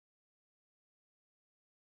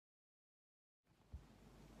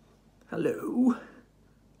Hello.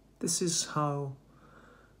 This is how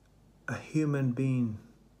a human being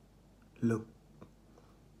looked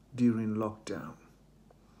during lockdown.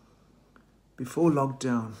 Before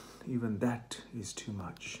lockdown, even that is too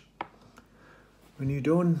much. When you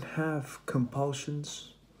don't have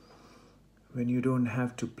compulsions, when you don't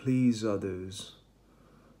have to please others,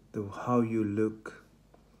 how you look,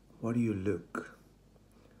 what do you look?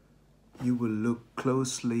 You will look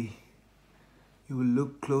closely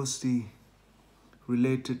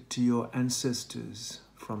related to your ancestors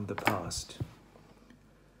from the past.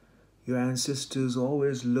 Your ancestors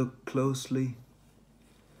always looked closely.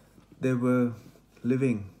 They were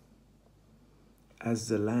living as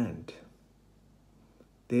the land.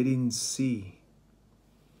 They didn't see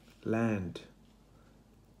land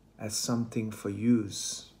as something for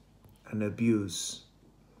use and abuse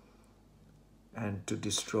and to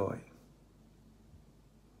destroy.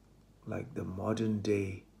 Like the modern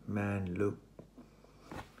day man look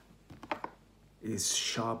is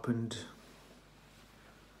sharpened,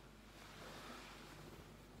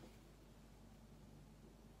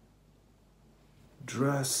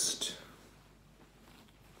 dressed,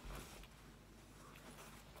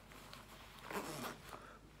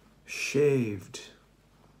 shaved,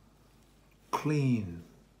 clean.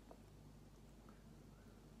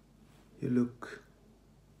 You look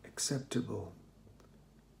acceptable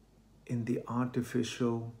in the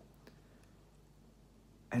artificial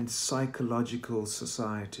and psychological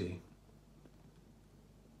society,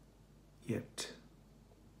 yet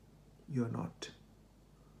you're not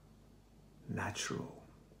natural.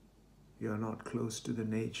 You're not close to the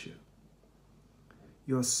nature.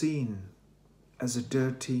 You're seen as a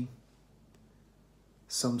dirty,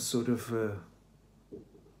 some sort of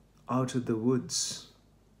out of the woods,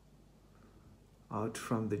 out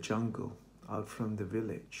from the jungle, out from the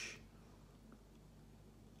village,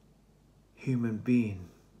 human being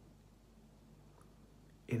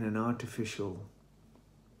in an artificial,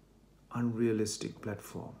 unrealistic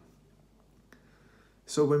platform.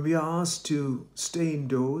 So when we are asked to stay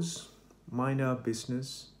indoors, mind our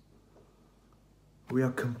business, we are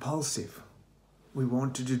compulsive. We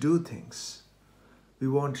wanted to do things. We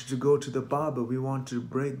wanted to go to the barber. We wanted to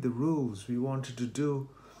break the rules. We wanted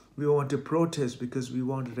to protest because we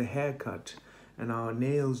wanted a haircut and our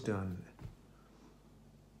nails done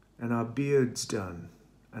and our beards done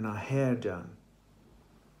and our hair done.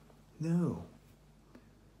 No.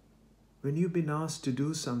 When you've been asked to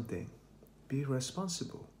do something, be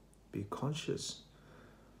responsible, be conscious.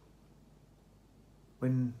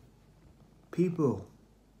 When people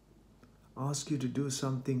ask you to do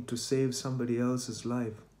something to save somebody else's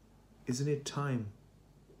life, isn't it time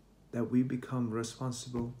that we become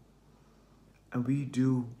responsible and we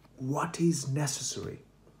do what is necessary,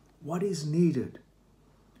 what is needed?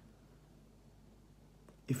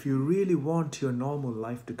 If you really want your normal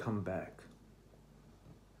life to come back,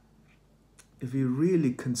 if you're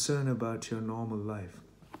really concerned about your normal life,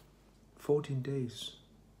 14 days,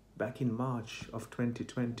 back in March of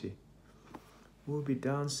 2020, we'll be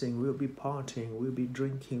dancing, we'll be partying, we'll be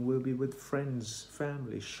drinking, we'll be with friends,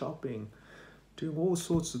 family, shopping, doing all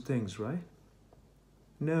sorts of things, right?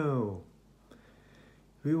 No.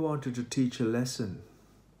 We wanted to teach a lesson.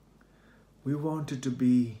 We wanted to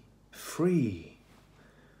be free.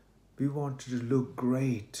 We wanted to look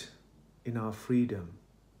great in our freedom.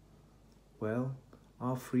 Well,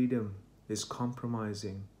 our freedom is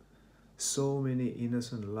compromising so many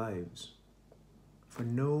innocent lives for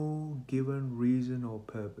no given reason or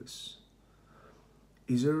purpose.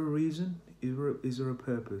 Is there a reason? Is there a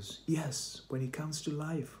purpose? Yes, when it comes to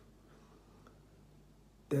life.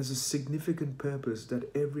 There's a significant purpose that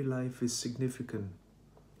every life is significant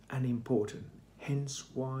and important. Hence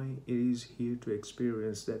why it is here to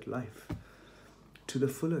experience that life to the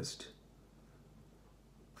fullest.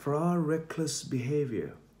 For our reckless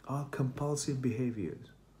behavior, our compulsive behaviors,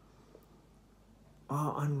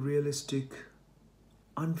 our unrealistic,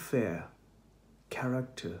 unfair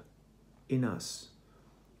character in us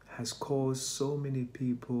has caused so many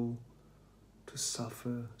people to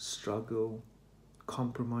suffer, struggle,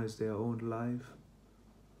 compromise their own life,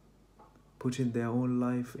 putting their own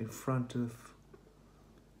life in front of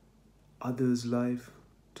others' life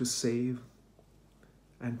to save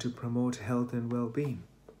and to promote health and well-being.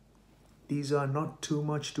 These are not too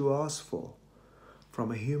much to ask for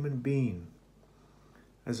from a human being.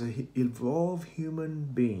 As an evolved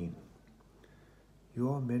human being, you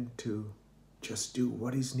are meant to just do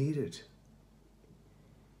what is needed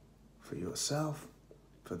for yourself,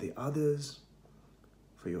 for the others,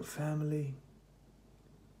 for your family,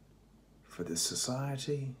 for the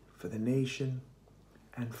society, for the nation,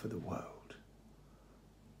 and for the world.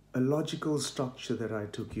 A logical structure that I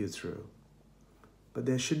took you through, but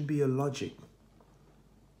there should be a logic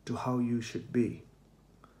to how you should be.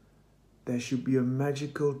 There should be a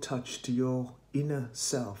magical touch to your inner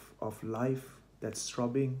self of life that's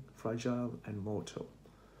throbbing, fragile, and mortal.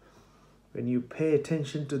 When you pay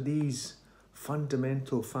attention to these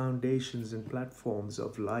fundamental foundations and platforms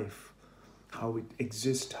of life, how it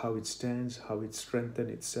exists, how it stands, how it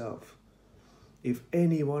strengthens itself, if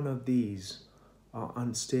any one of these are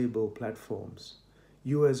unstable platforms,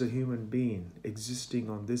 you as a human being existing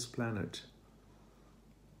on this planet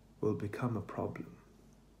will become a problem.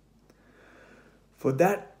 For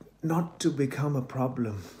that not to become a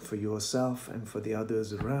problem for yourself and for the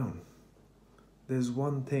others around, there's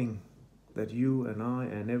one thing that you and I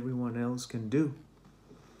and everyone else can do,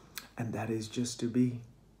 and that is just to be,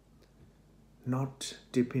 not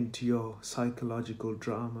dip into your psychological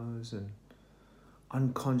dramas and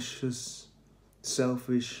unconscious,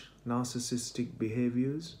 selfish, narcissistic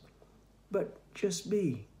behaviors, but just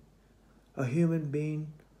be a human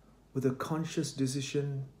being with a conscious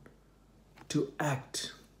decision to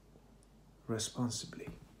act responsibly.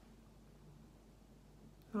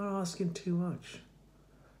 Not asking too much.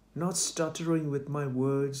 Not stuttering with my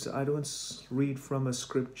words. I don't read from a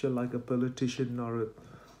scripture like a politician or a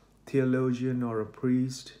theologian or a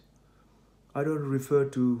priest. I don't refer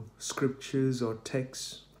to scriptures or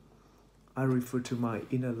texts. I refer to my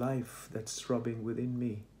inner life that's throbbing within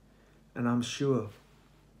me. And I'm sure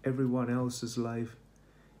everyone else's life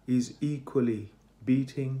is equally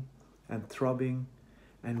beating and throbbing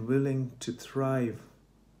and willing to thrive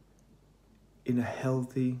in a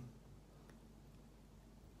healthy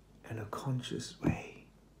and a conscious way.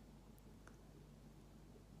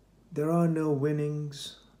 There are no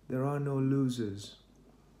winnings, there are no losers.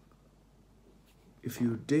 If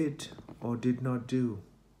you did or did not do,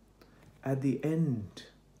 at the end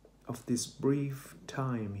of this brief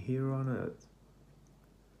time here on earth,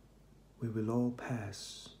 we will all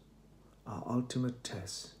pass our ultimate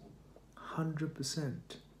test. 100%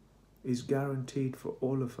 is guaranteed for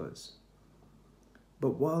all of us.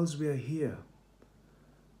 But whilst we are here,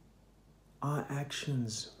 our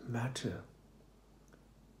actions matter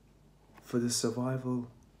for the survival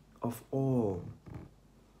of all.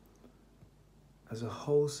 As a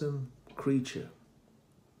wholesome creature,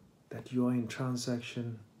 that you are in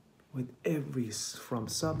transaction with every, from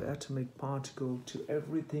subatomic particle to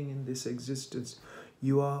everything in this existence,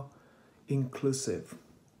 you are inclusive.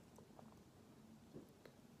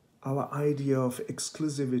 Our idea of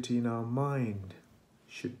exclusivity in our mind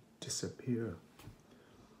should disappear.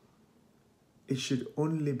 It should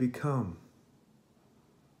only become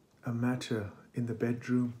a matter in the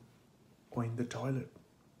bedroom or in the toilet.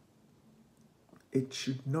 It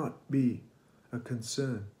should not be a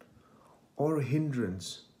concern or a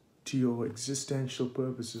hindrance to your existential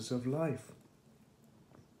purposes of life.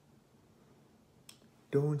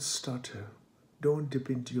 Don't stutter. Don't dip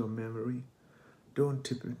into your memory. Don't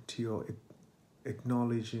dip into your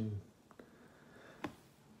acknowledging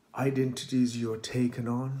identities you're taken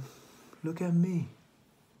on. Look at me.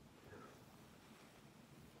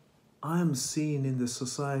 I am seen in the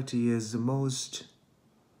society as the most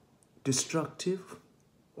destructive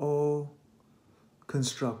or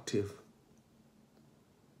constructive.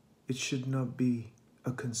 It should not be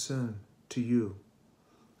a concern to you.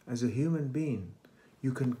 As a human being,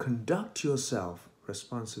 you can conduct yourself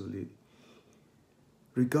responsibly,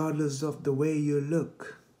 regardless of the way you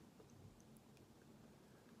look.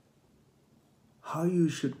 How you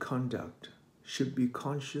should conduct should be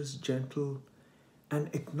conscious, gentle, and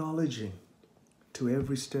acknowledging to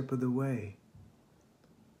every step of the way.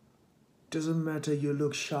 Doesn't matter you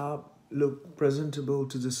look sharp, look presentable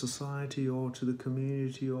to the society or to the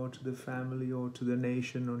community or to the family or to the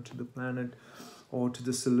nation or to the planet or to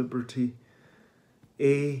the celebrity.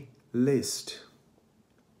 A list.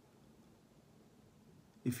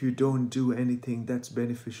 If you don't do anything that's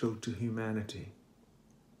beneficial to humanity,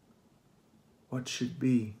 what should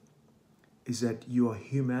be is that your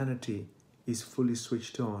humanity is fully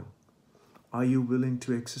switched on. Are you willing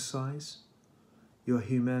to exercise your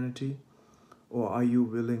humanity, or are you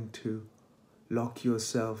willing to lock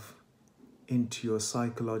yourself into your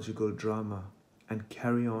psychological drama and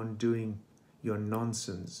carry on doing your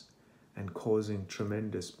nonsense and causing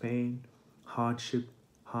tremendous pain, hardship,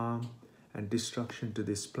 harm, and destruction to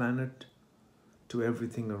this planet, to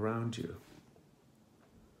everything around you?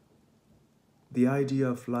 The idea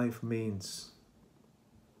of life means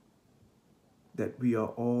that we are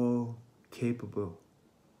all capable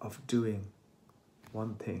of doing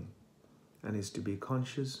one thing, and is to be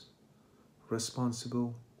conscious,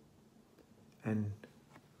 responsible, and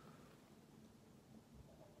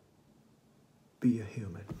be a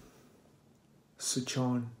human. Switch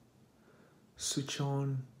on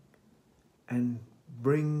and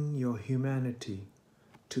bring your humanity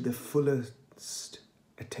to the fullest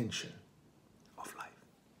attention.